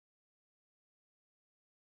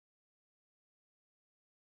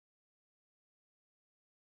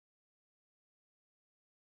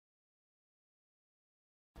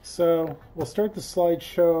So we'll start the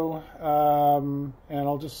slideshow, and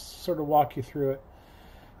I'll just sort of walk you through it.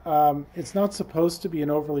 It's not supposed to be an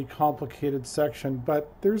overly complicated section,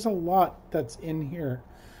 but there's a lot that's in here.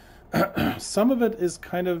 Some of it is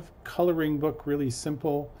kind of coloring book, really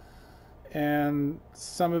simple, and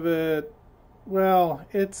some of it, well,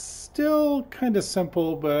 it's still kind of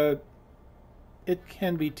simple, but it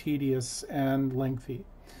can be tedious and lengthy.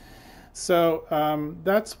 So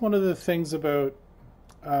that's one of the things about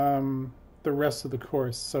the rest of the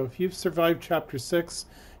course. So if you've survived chapter 6,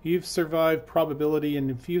 you've survived probability, and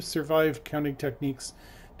if you've survived counting techniques,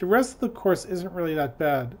 the rest of the course isn't really that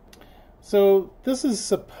bad. So this is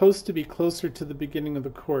supposed to be closer to the beginning of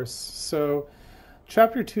the course. So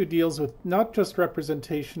chapter 2 deals with not just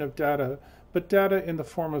representation of data, but data in the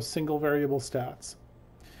form of single variable stats.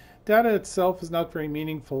 Data itself is not very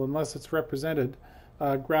meaningful unless it's represented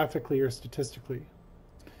graphically or statistically.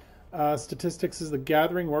 Statistics is the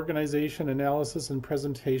gathering, organization, analysis, and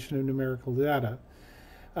presentation of numerical data.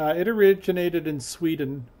 It originated in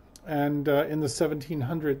Sweden and in the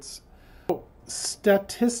 1700s.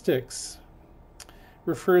 Statistics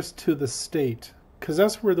refers to the state, because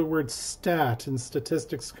that's where the word stat in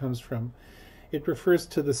statistics comes from. It refers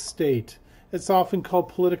to the state. It's often called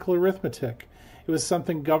political arithmetic. It was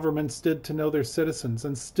something governments did to know their citizens,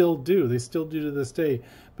 and still do. They still do to this day.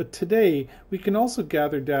 But today, we can also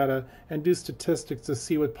gather data and do statistics to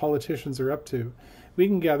see what politicians are up to. We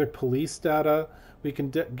can gather police data. We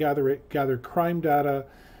can gather crime data.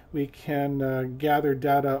 We can gather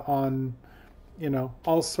data on,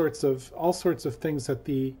 all sorts of things that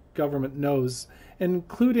the government knows,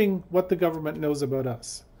 including what the government knows about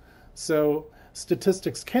us. So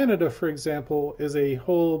Statistics Canada, for example, is a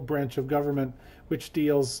whole branch of government which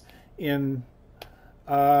deals in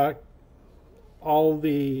all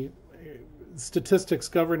the statistics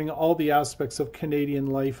governing all the aspects of Canadian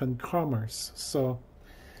life and commerce. So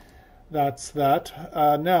that's that.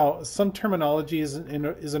 Now, some terminology is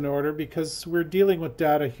in order because we're dealing with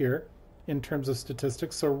data here in terms of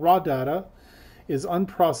statistics. So raw data is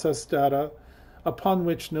unprocessed data upon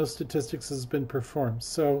which no statistics has been performed.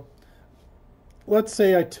 So let's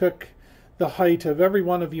say I took the height of every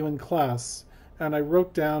one of you in class and I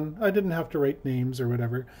wrote down, I didn't have to write names or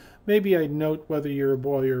whatever. Maybe I'd note whether you're a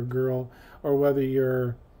boy or a girl or whether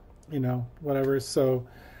you're, whatever. So,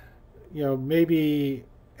 maybe,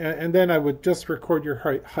 and then I would just record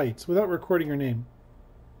your heights without recording your name.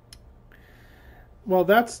 Well,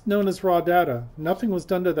 that's known as raw data. Nothing was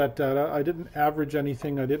done to that data. I didn't average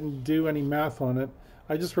anything. I didn't do any math on it.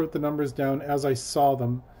 I just wrote the numbers down as I saw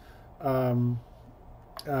them.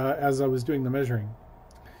 As I was doing the measuring.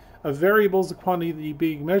 A variable is the quantity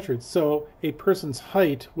being measured, so a person's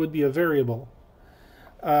height would be a variable.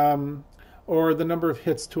 Or the number of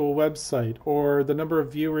hits to a website, or the number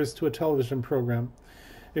of viewers to a television program.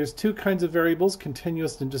 There's two kinds of variables,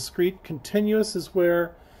 continuous and discrete. Continuous is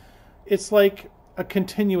where it's like a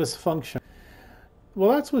continuous function.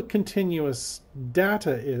 Well, that's what continuous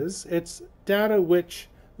data is. It's data which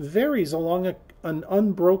varies along an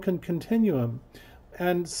unbroken continuum.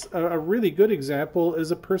 And a really good example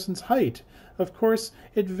is a person's height. Of course,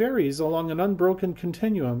 it varies along an unbroken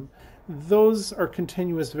continuum. Those are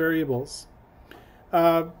continuous variables.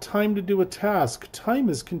 Time to do a task. Time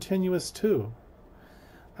is continuous too.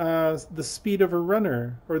 The speed of a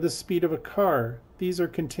runner or the speed of a car. These are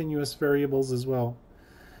continuous variables as well.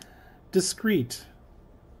 Discrete.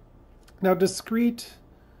 Now, discrete,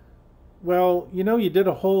 well, you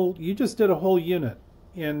just did a whole unit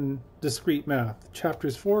in discrete math.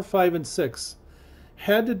 Chapters 4, 5, and 6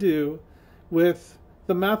 had to do with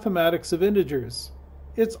the mathematics of integers.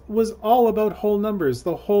 It was all about whole numbers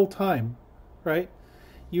the whole time, right?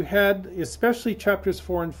 You had, especially chapters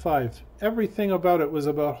 4 and 5, everything about it was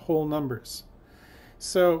about whole numbers.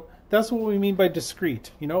 So that's what we mean by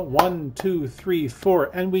discrete. 1, 2, 3,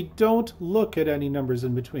 4, and we don't look at any numbers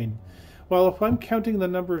in between. Well, if I'm counting the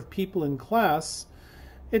number of people in class,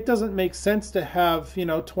 it doesn't make sense to have,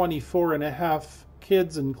 24 and a half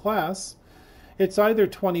kids in class. It's either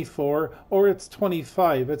 24 or it's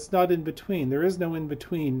 25. It's not in between. There is no in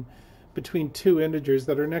between two integers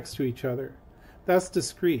that are next to each other. That's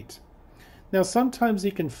discrete. Now, sometimes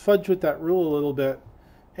you can fudge with that rule a little bit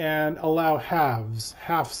and allow halves,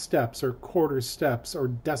 half steps or quarter steps or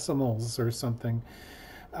decimals or something.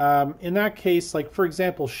 In that case, like, for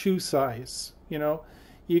example, shoe size,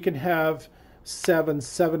 you can have 7,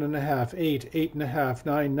 7.5, 8, 8.5,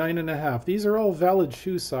 9, 9.5. These are all valid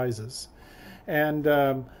shoe sizes. And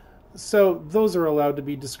so those are allowed to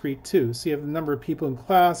be discrete too. So you have the number of people in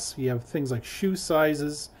class, you have things like shoe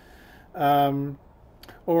sizes,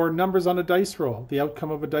 Or numbers on a dice roll, the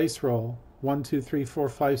outcome of a dice roll, 1, 2, 3, 4,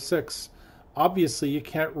 5, 6. Obviously, you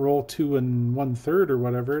can't roll 2 1/3 or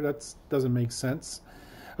whatever. That doesn't make sense.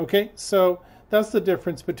 Okay, so that's the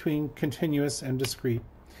difference between continuous and discrete.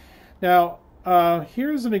 Now,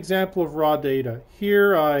 here's an example of raw data.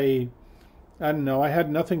 Here I don't know, I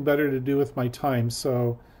had nothing better to do with my time,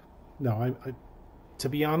 so no, to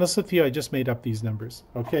be honest with you, I just made up these numbers,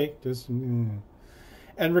 okay?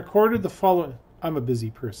 And recorded the following. I'm a busy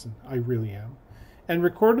person, I really am. And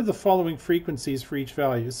recorded the following frequencies for each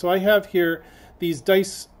value. So I have here these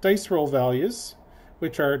dice roll values,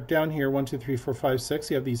 which are down here, 1, 2, 3, 4, 5, 6.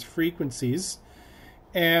 You have these frequencies.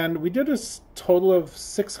 And we did a total of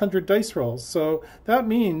 600 dice rolls. So that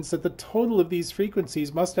means that the total of these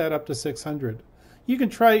frequencies must add up to 600. You can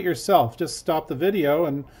try it yourself. Just stop the video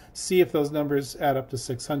and see if those numbers add up to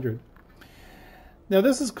 600. Now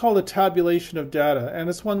this is called a tabulation of data, and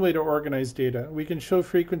it's one way to organize data. We can show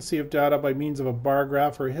frequency of data by means of a bar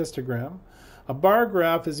graph or a histogram. A bar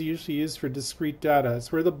graph is usually used for discrete data. It's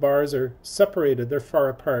where the bars are separated, they're far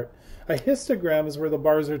apart. A histogram is where the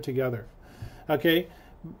bars are together. Okay,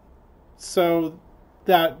 so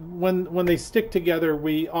that when they stick together,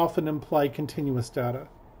 we often imply continuous data.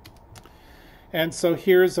 And so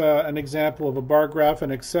here's an example of a bar graph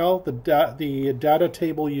in Excel. The data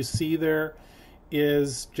table you see there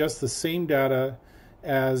is just the same data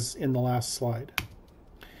as in the last slide.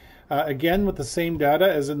 Again, with the same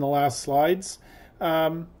data as in the last slides,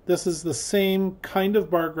 this is the same kind of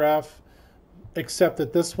bar graph, except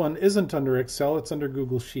that this one isn't under Excel, it's under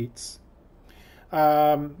Google Sheets.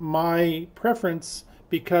 My preference,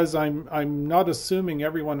 because I'm not assuming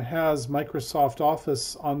everyone has Microsoft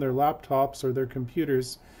Office on their laptops or their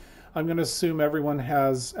computers, I'm going to assume everyone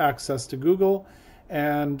has access to Google,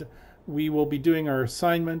 and we will be doing our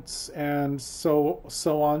assignments and so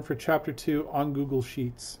on for Chapter 2 on Google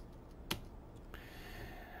Sheets.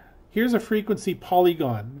 Here's a frequency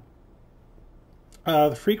polygon.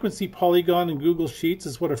 The frequency polygon in Google Sheets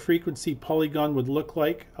is what a frequency polygon would look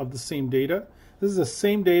like of the same data. This is the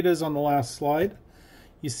same data as on the last slide.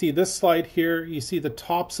 You see this slide here, you see the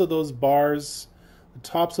tops of those bars,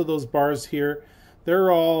 here,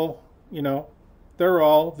 they're all, they're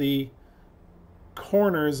all the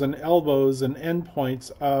corners and elbows and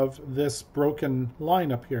endpoints of this broken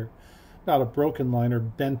line up here. Not a broken line, or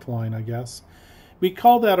bent line, I guess. We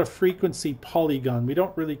call that a frequency polygon. We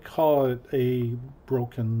don't really call it a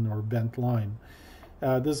broken or bent line.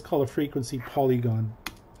 This is called a frequency polygon.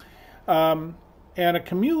 And a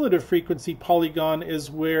cumulative frequency polygon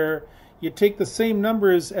is where you take the same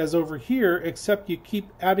numbers as over here, except you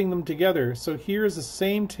keep adding them together. So here's the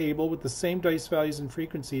same table with the same dice values and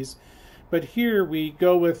frequencies, but here we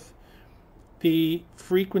go with the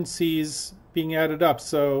frequencies being added up.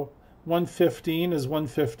 So 115 is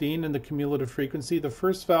 115 in the cumulative frequency. The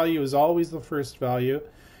first value is always the first value,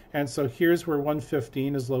 and so here's where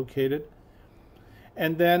 115 is located.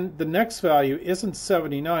 And then the next value isn't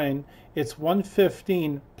 79, it's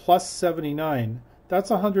 115 plus 79. That's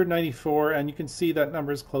 194, and you can see that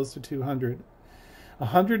number is close to 200.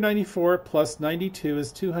 194 plus 92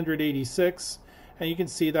 is 286, and you can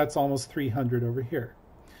see that's almost 300 over here.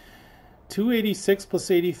 286 plus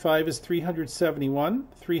 85 is 371.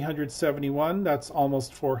 371, that's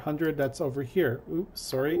almost 400. That's over here. Oops,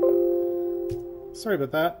 sorry. Sorry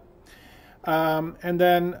about that. And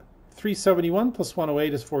then 371 plus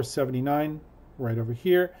 108 is 479, right over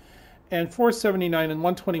here. And 479 and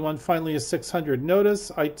 121 finally is 600.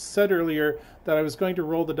 Notice I said earlier that I was going to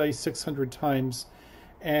roll the dice 600 times,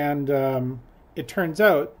 and it turns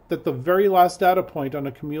out that the very last data point on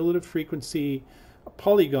a cumulative frequency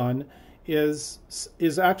polygon is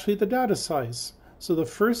actually the data size. So the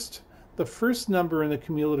first number in the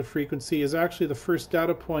cumulative frequency is actually the first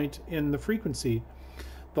data point in the frequency.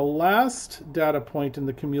 The last data point in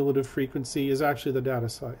the cumulative frequency is actually the data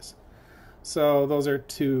size. So those are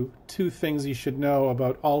two things you should know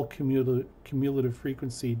about all cumulative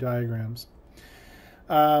frequency diagrams.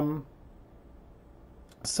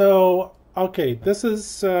 So okay, this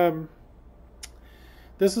is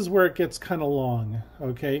where it gets kind of long.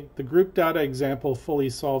 Okay, the group data example fully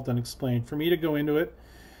solved and explained. For me to go into it,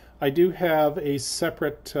 I do have a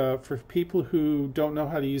separate, for people who don't know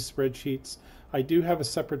how to use spreadsheets, I do have a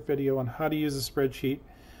separate video on how to use a spreadsheet.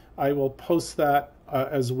 I will post that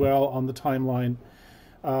as well on the timeline.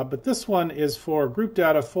 But this one is for group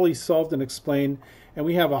data fully solved and explained. And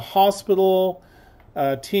we have a hospital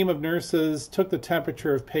team of nurses took the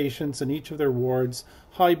temperature of patients in each of their wards.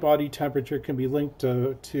 High body temperature can be linked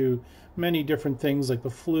to many different things like the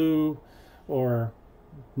flu, or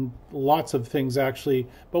lots of things actually,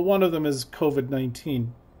 but one of them is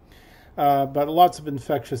COVID-19. But lots of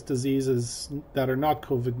infectious diseases that are not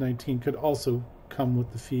COVID-19 could also come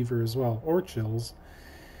with the fever as well, or chills.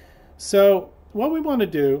 So what we want to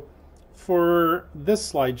do for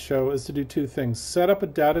this slideshow is to do two things. Set up a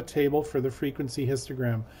data table for the frequency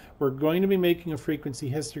histogram. We're going to be making a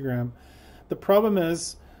frequency histogram. The problem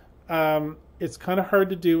is it's kind of hard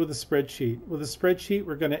to do with a spreadsheet. With a spreadsheet,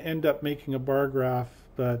 we're going to end up making a bar graph,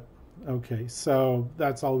 but okay, so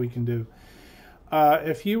that's all we can do.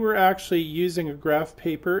 If you were actually using a graph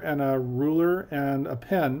paper and a ruler and a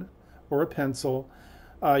pen or a pencil,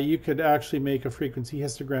 you could actually make a frequency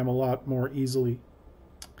histogram a lot more easily.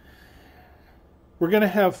 We're going to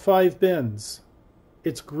have 5 bins.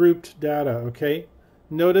 It's grouped data, okay?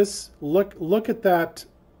 Notice, look at that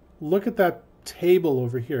table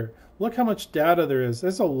over here. Look how much data there is.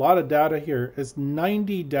 There's a lot of data here. It's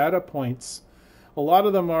 90 data points. A lot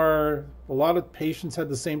of patients had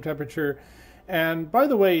the same temperature. And by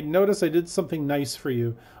the way, notice I did something nice for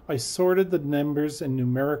you. I sorted the numbers in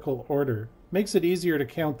numerical order. Makes it easier to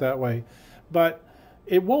count that way. But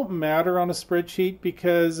it won't matter on a spreadsheet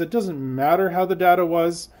because it doesn't matter how the data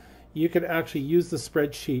was. You could actually use the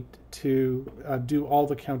spreadsheet to do all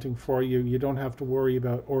the counting for you. You don't have to worry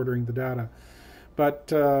about ordering the data.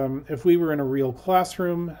 But if we were in a real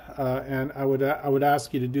classroom and I would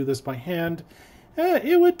ask you to do this by hand,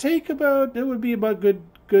 it would be about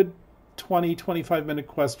good 20-25 minute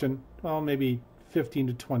question. Well, maybe 15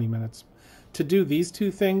 to 20 minutes. To do these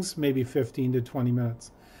two things, maybe 15 to 20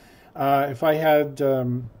 minutes. If I had,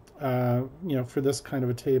 for this kind of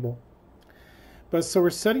a table. But so we're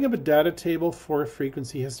setting up a data table for a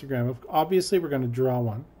frequency histogram. Obviously, we're going to draw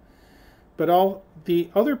one. But all the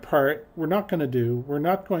other part we're not going to do. We're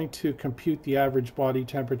not going to compute the average body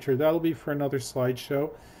temperature. That'll be for another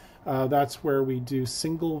slideshow. That's where we do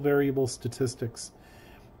single variable statistics.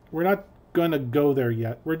 We're not going to go there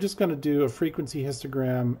yet. We're just going to do a frequency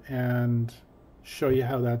histogram and show you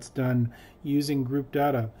how that's done using group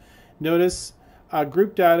data. Notice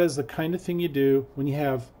group data is the kind of thing you do when you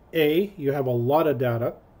have A, you have a lot of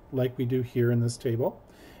data, like we do here in this table,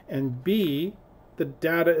 and B, the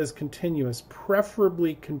data is continuous,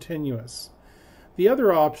 preferably continuous. The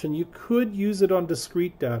other option, you could use it on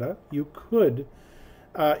discrete data. You could,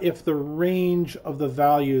 if the range of the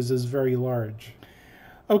values is very large.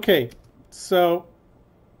 Okay, so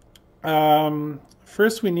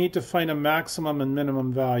first we need to find a maximum and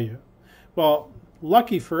minimum value. Well,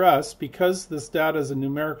 lucky for us, because this data is in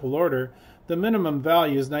numerical order, the minimum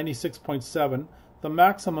value is 96.7. The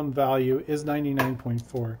maximum value is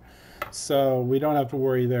 99.4. So we don't have to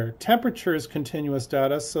worry there. Temperature is continuous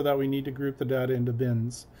data, so that we need to group the data into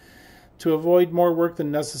bins. To avoid more work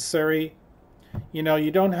than necessary, you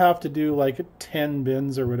don't have to do like 10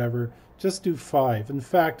 bins or whatever. Just do 5. In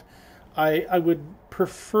fact, I would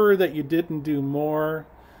prefer that you didn't do more.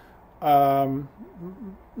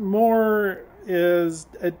 More is,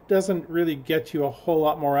 it doesn't really get you a whole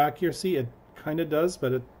lot more accuracy. It kind of does,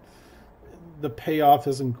 but the payoff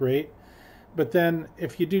isn't great. But then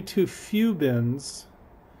if you do too few bins,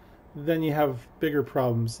 then you have bigger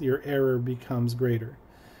problems. Your error becomes greater.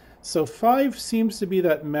 So 5 seems to be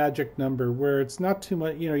that magic number where it's not too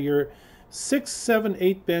much. You're 6, 7,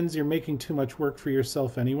 8 bins, you're making too much work for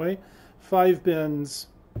yourself anyway. 5 bins,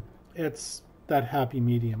 it's that happy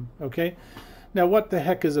medium. Okay. Now, what the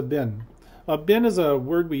heck is a bin? A bin is a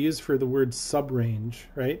word we use for the word subrange,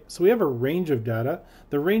 right? So we have a range of data.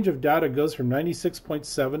 The range of data goes from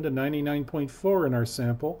 96.7 to 99.4 in our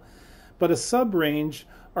sample. But a subrange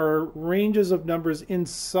are ranges of numbers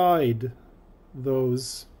inside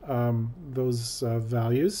those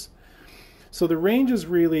values. So the range is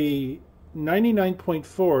really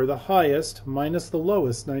 99.4, the highest, minus the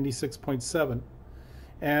lowest, 96.7.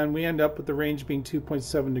 And we end up with the range being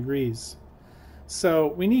 2.7 degrees. So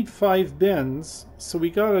we need 5 bins, so we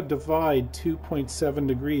got to divide 2.7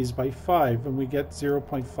 degrees by 5, and we get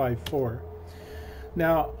 0.54.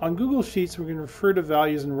 Now, on Google Sheets, we're going to refer to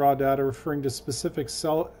values in raw data referring to specific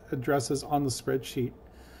cell addresses on the spreadsheet.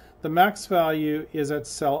 The max value is at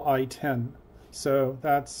cell I10. So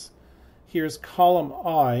here's column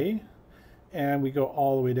I, and we go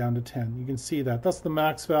all the way down to 10. You can see that. That's the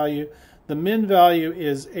max value. The min value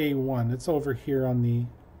is A1. It's over here on the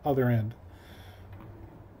other end.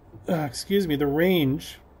 The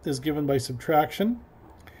range is given by subtraction.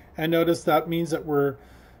 And notice that means that we're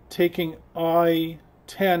taking I10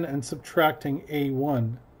 and subtracting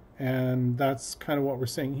A1. And that's kind of what we're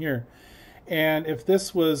saying here. And if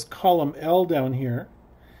this was column L down here,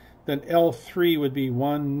 then L3 would be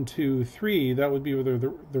 1, 2, 3. That would be where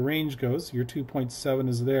the range goes. Your 2.7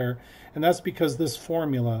 is there. And that's because this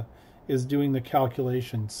formula is doing the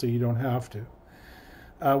calculation, so you don't have to.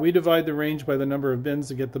 We divide the range by the number of bins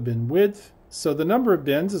to get the bin width. So the number of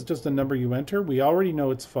bins is just a number you enter. We already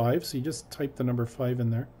know it's 5, so you just type the number 5 in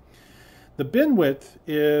there. The bin width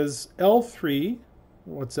is L3.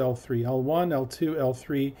 What's L3? L1, L2,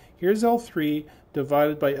 L3. Here's L3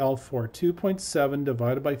 divided by L4. 2.7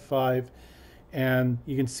 divided by 5. And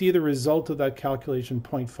you can see the result of that calculation,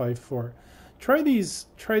 0.54. Try these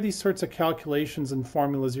sorts of calculations and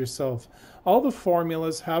formulas yourself. All the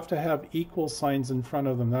formulas have to have equal signs in front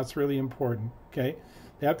of them. That's really important. Okay,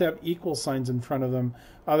 they have to have equal signs in front of them.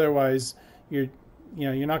 Otherwise, you're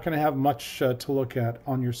not going to have much to look at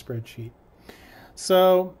on your spreadsheet.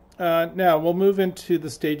 So now we'll move into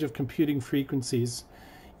the stage of computing frequencies.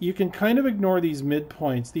 You can kind of ignore these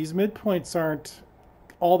midpoints. These midpoints aren't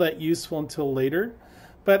all that useful until later,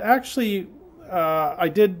 but actually, I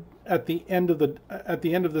did. At the end of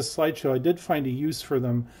this slideshow, I did find a use for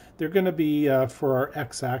them. They're going to be for our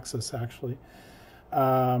x-axis, actually.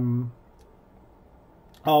 Although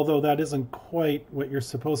that isn't quite what you're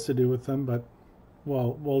supposed to do with them, but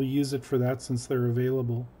well, we'll use it for that since they're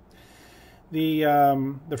available.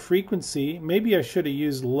 The frequency, maybe I should have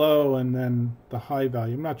used low and then the high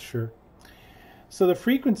value. I'm not sure. So the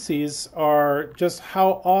frequencies are just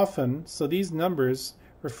how often. So these numbers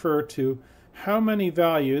refer to how many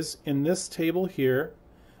values in this table here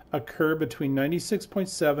occur between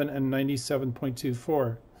 96.7 and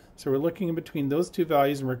 97.24. So we're looking in between those two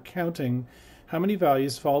values and we're counting how many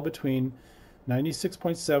values fall between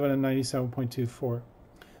 96.7 and 97.24.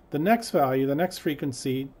 The next value, the next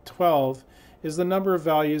frequency, 12, is the number of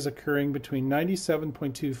values occurring between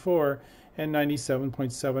 97.24 and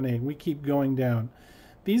 97.78. We keep going down.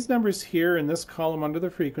 These numbers here in this column under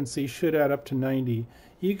the frequency should add up to 90.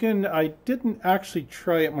 I didn't actually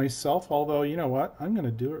try it myself, although you know what, I'm going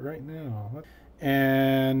to do it right now.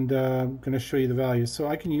 And I'm going to show you the values. So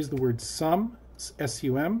I can use the word sum,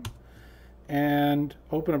 S-U-M, and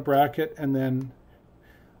open a bracket and then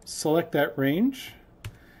select that range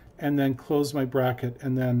and then close my bracket.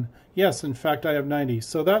 And then, yes, in fact, I have 90.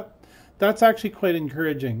 So that's actually quite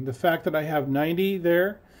encouraging. The fact that I have 90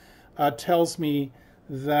 there tells me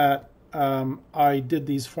that I did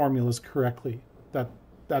these formulas correctly.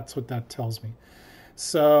 That's what that tells me.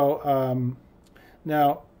 So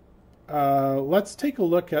now let's take a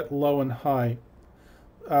look at low and high.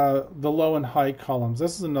 The low and high columns.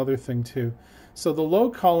 This is another thing too. So the low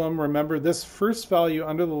column, remember this first value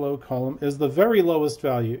under the low column is the very lowest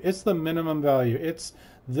value. It's the minimum value. It's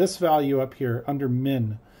this value up here under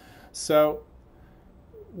min. So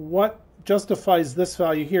what justifies this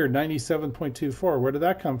value here, 97.24? Where did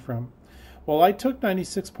that come from? Well, I took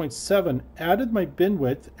 96.7, added my bin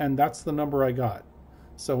width, and that's the number I got.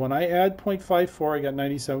 So when I add 0.54, I got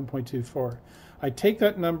 97.24. I take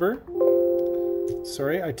that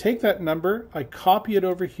number, I copy it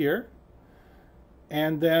over here,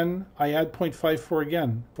 and then I add 0.54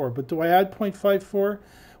 again. But do I add 0.54?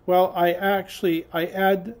 Well, I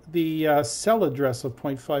add the cell address of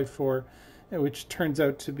 0.54, which turns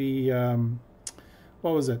out to be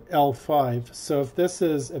what was it? L5. So if this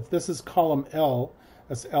is column L,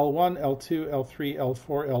 that's L1, L2, L3,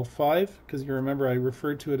 L4, L5, because you remember I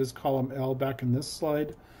referred to it as column L back in this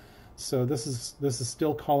slide. So this is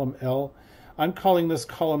still column L. I'm calling this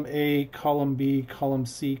column A, column B, column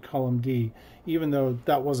C, column D, even though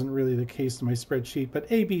that wasn't really the case in my spreadsheet, but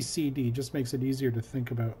A, B, C, D just makes it easier to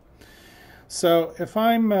think about. So if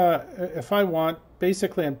I want,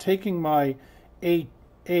 basically I'm taking my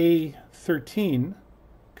A13,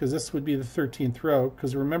 because this would be the 13th row,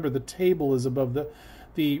 because remember the table is above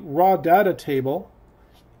the raw data table.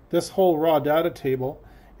 This whole raw data table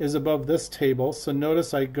is above this table, so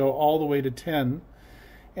notice I go all the way to 10.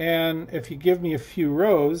 And if you give me a few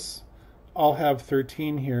rows, I'll have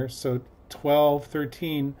 13 here. So 12,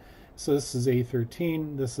 13. So this is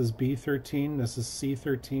A13, this is B13, this is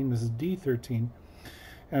C13, this is D13.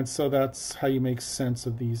 And so that's how you make sense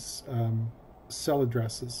of these cell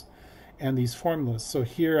addresses and these formulas. So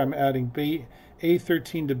here I'm adding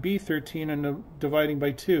A13 to B13 and dividing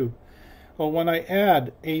by 2. Well, when I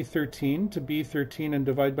add A13 to B13 and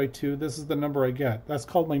divide by 2, this is the number I get. That's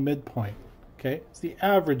called my midpoint. Okay, it's the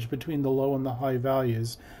average between the low and the high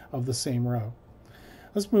values of the same row.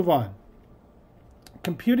 Let's move on.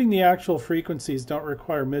 Computing the actual frequencies don't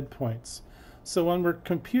require midpoints. So when we're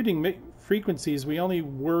computing frequencies, we only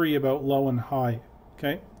worry about low and high.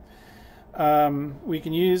 Okay, we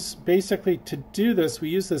can use, basically to do this, we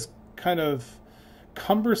use this kind of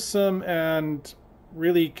cumbersome and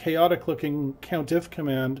really chaotic looking COUNTIF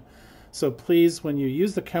command. So please, when you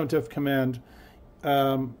use the COUNTIF command,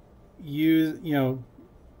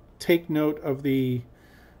 take note of the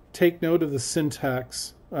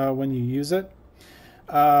syntax when you use it.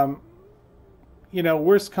 You know,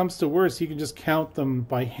 worst comes to worst, you can just count them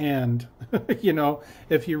by hand. You know,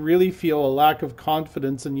 if you really feel a lack of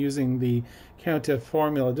confidence in using the COUNTIF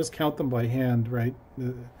formula, just count them by hand, right?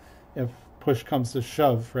 If push comes to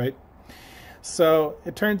shove, right? So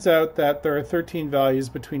it turns out that there are 13 values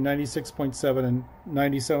between 96.7 and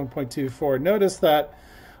 97.24. Notice that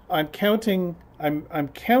I'm counting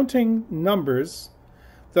numbers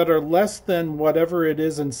that are less than whatever it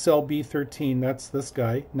is in cell B13. That's this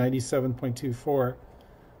guy, 97.24.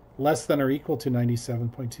 Less than or equal to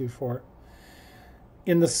 97.24.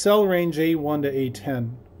 In the cell range A1 to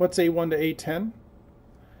A10. What's A1 to A10?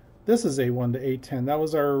 This is A1 to A10. That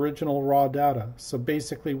was our original raw data. So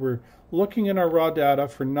basically we're looking in our raw data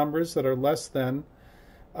for numbers that are less than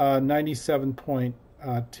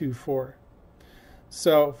 97.24.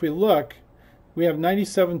 So if we look, we have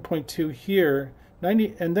 97.2 here,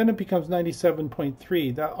 90, and then it becomes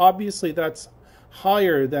 97.3. That obviously that's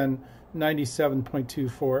higher than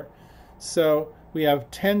 97.24. So we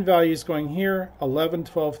have 10 values going here, 11,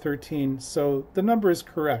 12, 13. So the number is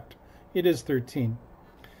correct. It is 13.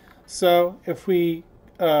 So if we,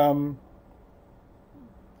 under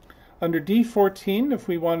D14, if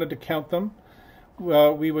we wanted to count them,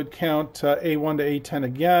 well, we would count A1 to A10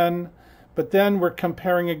 again, but then we're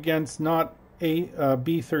comparing against not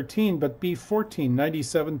B13, but B14,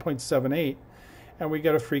 97.78, and we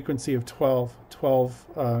get a frequency of 12.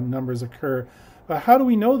 12 numbers occur. How do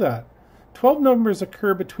we know that? 12 numbers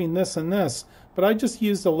occur between this and this, but I just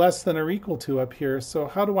used a less than or equal to up here, so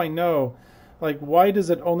how do I know? Like, why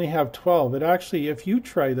does it only have 12? It actually, if you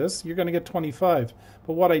try this, you're going to get 25.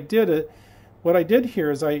 But what I did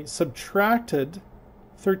here is I subtracted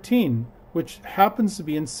 13, which happens to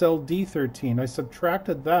be in cell D13. I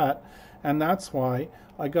subtracted that, and that's why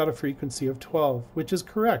I got a frequency of 12, which is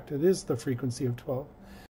correct. It is the frequency of 12.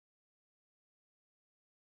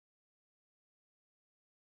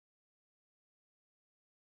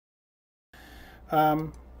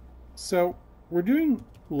 So we're doing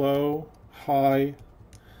low, high,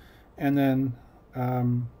 and then,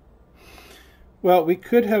 well, we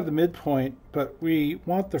could have the midpoint, but we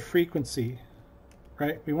want the frequency,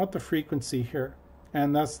 right? We want the frequency here,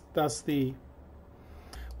 and that's the,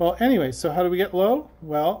 well, anyway, so how do we get low?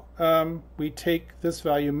 Well, we take this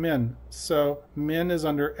value min. So min is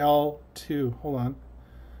under L2. Hold on,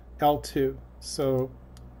 L2. So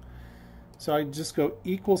I just go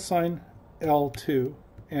equal sign L2,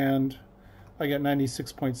 and I get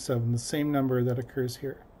 96.7, the same number that occurs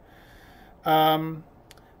here.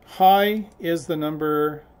 High is the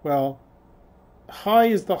number, well, high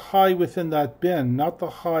is the high within that bin, not the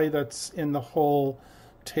high that's in the whole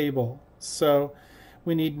table. So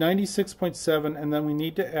we need 96.7, and then we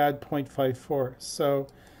need to add 0.54.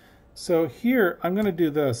 So here, I'm going to do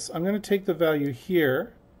this. I'm going to take the value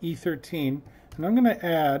here, E13, and I'm going to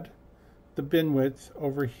add the bin width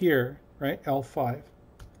over here, right, L5.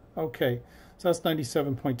 Okay, so that's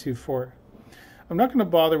 97.24. I'm not going to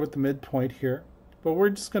bother with the midpoint here, but we're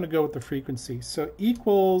just going to go with the frequency. So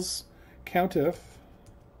equals COUNTIF,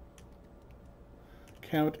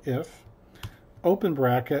 open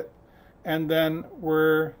bracket, and then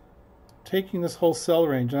we're taking this whole cell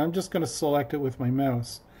range, and I'm just going to select it with my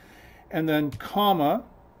mouse. And then comma,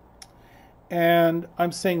 and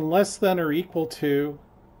I'm saying less than or equal to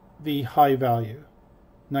the high value,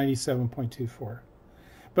 97.24.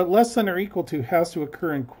 But less than or equal to has to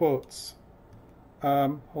occur in quotes.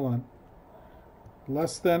 Hold on.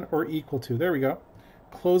 Less than or equal to. There we go.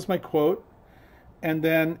 Close my quote. And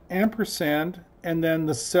then ampersand, and then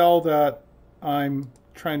the cell that I'm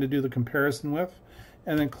trying to do the comparison with,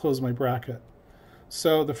 and then close my bracket.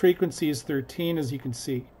 So the frequency is 13, as you can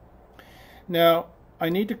see. Now, I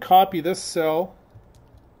need to copy this cell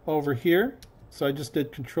over here. So I just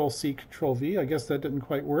did Control-C, Control-V. I guess that didn't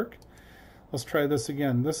quite work. Let's try this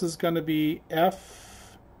again. This is going to be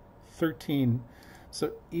F13.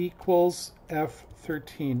 So equals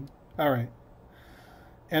F13. All right.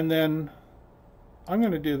 And then I'm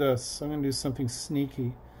going to do this. I'm going to do something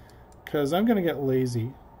sneaky because I'm going to get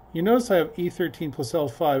lazy. You notice I have E13 plus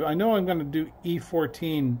L5. I know I'm going to do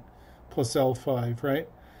E14 plus L5, right?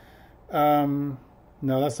 No,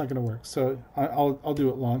 that's not going to work. So I'll do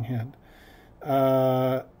it longhand.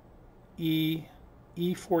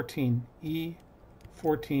 E14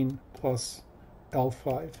 plus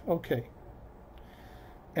L5. Okay.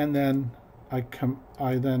 And then I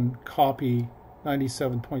then copy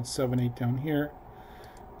 97.78 down here,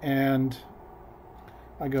 and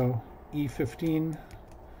I go E15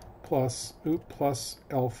 plus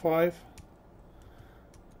L5,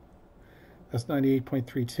 That's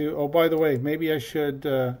 98.32. Oh, by the way, maybe I should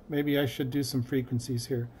do some frequencies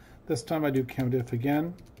here. This time I do countif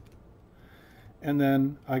again, and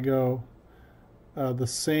then I go the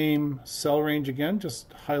same cell range again, just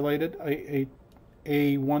highlighted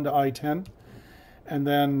A1 to I10, and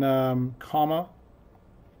then comma,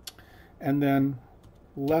 and then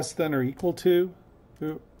less than or equal to,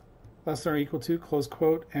 close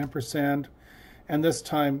quote, ampersand, and this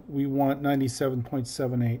time we want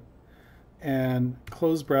 97.78, and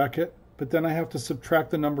close bracket, but then I have to subtract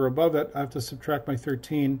the number above it. I have to subtract my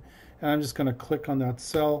 13, and I'm just going to click on that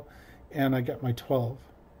cell, and I get my 12.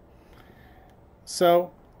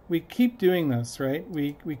 So we keep doing this, right?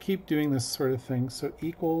 We keep doing this sort of thing. So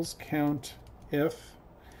equals count if,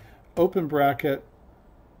 open bracket,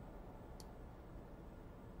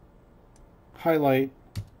 highlight,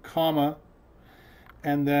 comma,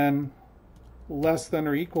 and then less than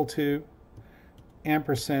or equal to,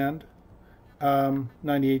 ampersand,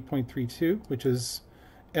 98.32, which is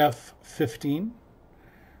F15,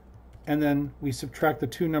 and then we subtract the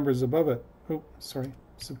two numbers above it. Oh, sorry.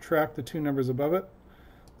 Subtract the two numbers above it,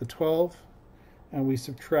 the 12, and we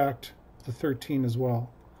subtract the 13 as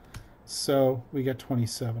well. So we get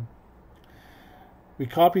 27. We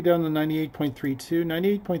copy down the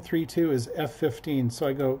 98.32. 98.32 is F15, so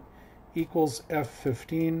I go equals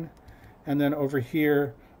F15, and then over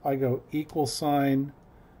here I go equal sign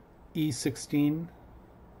E16,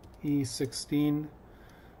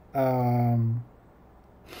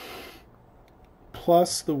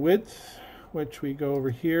 plus the width, which we go over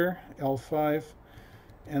here, L5,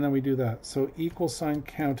 and then we do that. So equal sign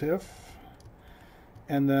countif,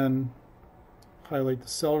 and then highlight the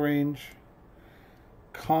cell range,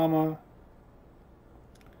 comma,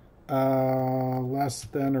 less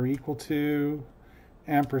than or equal to,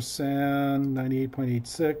 ampersand,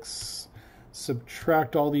 98.86,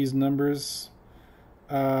 subtract all these numbers,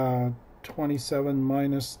 27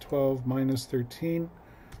 minus 12 minus 13,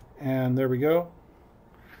 and there we go.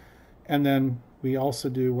 And then we also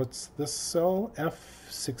do, what's this cell?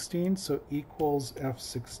 F16, so equals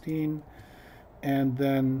F16, and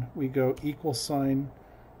then we go equal sign,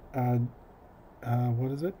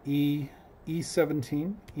 what is it?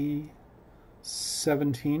 E17,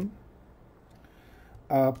 E17,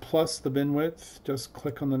 plus the bin width, just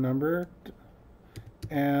click on the number,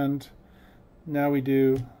 and now we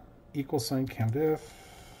do equal sign countif,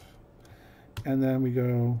 and then we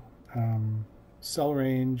go cell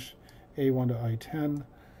range, A1 to I10,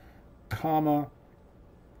 comma,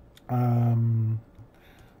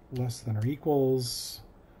 less than or equals,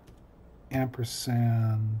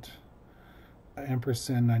 ampersand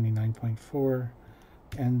 99.4,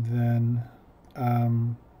 and then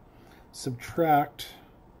subtract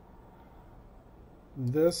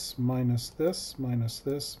this minus this minus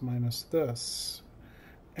this minus this,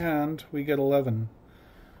 and we get 11,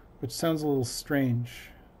 which sounds a little strange.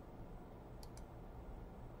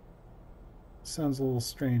 Sounds a little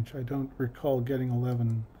strange. I don't recall getting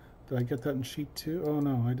 11. Did I get that in sheet 2? Oh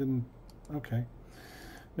no, I didn't. Okay,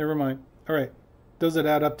 never mind. All right, does it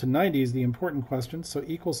add up to 90 is the important question. So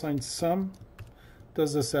equal sign sum,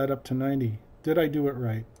 does this add up to 90? Did I do it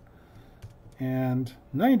right? And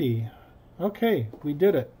 90. Okay, we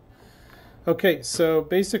did it. Okay, so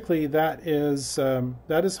basically that is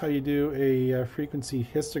how you do a frequency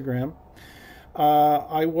histogram.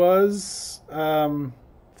 I was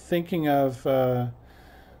thinking of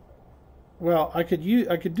well, I could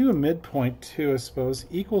do a midpoint too, I suppose.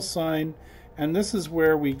 Equal sign, and this is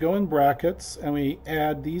where we go in brackets and we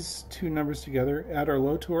add these two numbers together, add our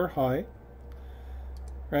low to our high,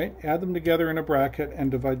 right? Add them together in a bracket and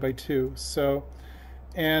divide by 2. So,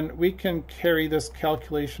 and we can carry this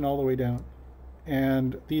calculation all the way down,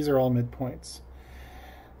 and these are all midpoints.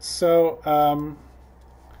 So,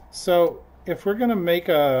 so if we're going to make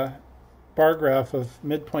a bar graph of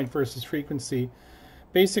midpoint versus frequency,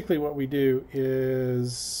 basically what we do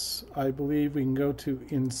is, I believe we can go to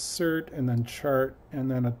insert and then chart,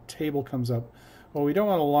 and then a table comes up. Well, we don't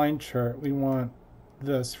want a line chart. We want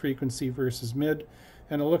this frequency versus mid,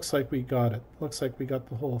 and it looks like we got it. Looks like we got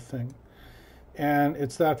the whole thing. And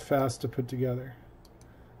it's that fast to put together.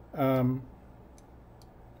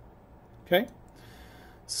 Okay.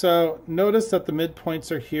 So notice that the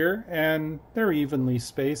midpoints are here, and they're evenly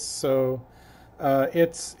spaced, so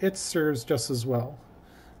it serves just as well.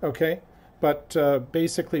 Okay, but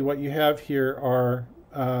basically what you have here are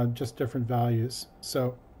just different values.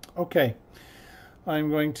 So, okay, I'm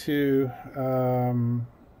going to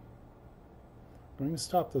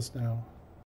stop this now.